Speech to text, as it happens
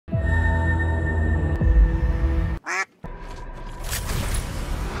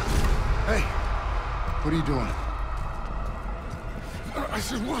What are you doing? I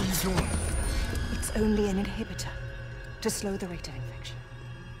said, what are you doing? It's only an inhibitor to slow the rate of infection.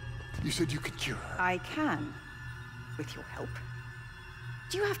 You said you could cure her. I can, with your help.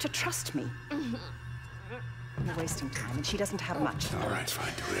 Do you have to trust me? You're wasting time, and she doesn't have much. All right,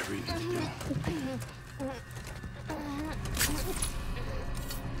 fine. Do whatever you need to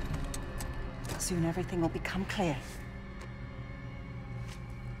do. Soon everything will become clear.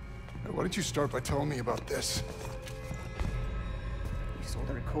 Why don't you start by telling me about this? You saw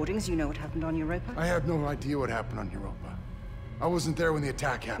the recordings, you know what happened on Europa? I have no idea what happened on Europa. I wasn't there when the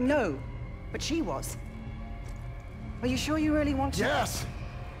attack happened. No, but she was. Are you sure you really want to? Yes!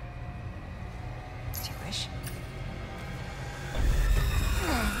 Do you wish?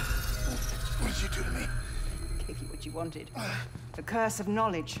 What did you do to me? Gave you what you wanted. The curse of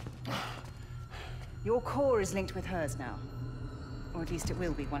knowledge. Your core is linked with hers now. Or at least it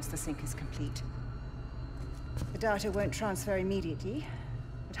will be once the sync is complete. The data won't transfer immediately,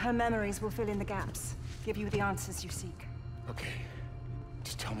 but her memories will fill in the gaps, give you the answers you seek. Okay.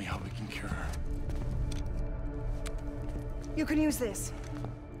 Just tell me how we can cure her. You can use this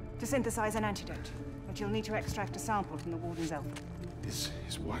to synthesize an antidote, but you'll need to extract a sample from the Warden's Alpha. This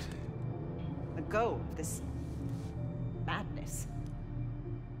is what? The goal of this madness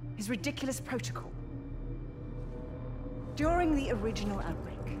is ridiculous protocol. During the original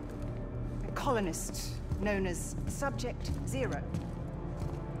outbreak, a colonist known as Subject Zero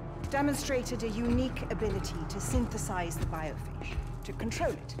demonstrated a unique ability to synthesize the biophage, to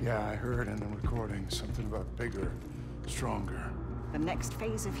control it. Yeah, I heard in the recording something about bigger, stronger. The next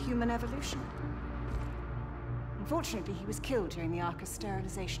phase of human evolution. Unfortunately, he was killed during the Arca's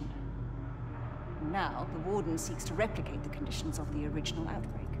sterilization. And now, the Warden seeks to replicate the conditions of the original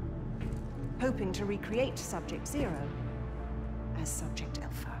outbreak, hoping to recreate Subject Zero as Subject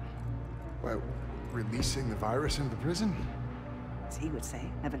Alpha. Well, releasing the virus into the prison? As he would say,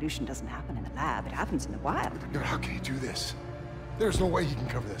 evolution doesn't happen in the lab, it happens in the wild. God, how can he do this? There's no way he can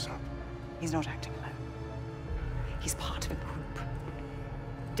cover this up. He's not acting alone. He's part of a group.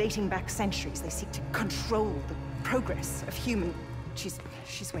 Dating back centuries, they seek to control the progress of human...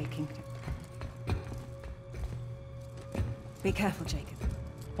 She's waking. Be careful, Jacob.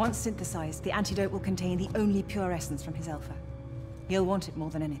 Once synthesized, the antidote will contain the only pure essence from his alpha. He'll want it more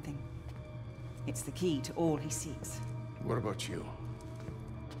than anything. It's the key to all he seeks. What about you?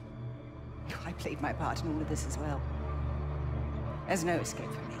 I played my part in all of this as well. There's no escape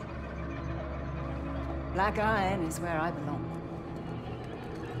for me. Black Iron is where I belong.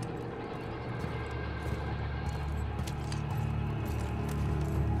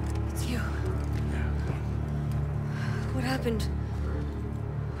 It's you. What happened?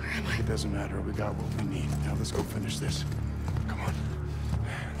 Where am I? It doesn't matter. We got what we need. Now let's go finish this.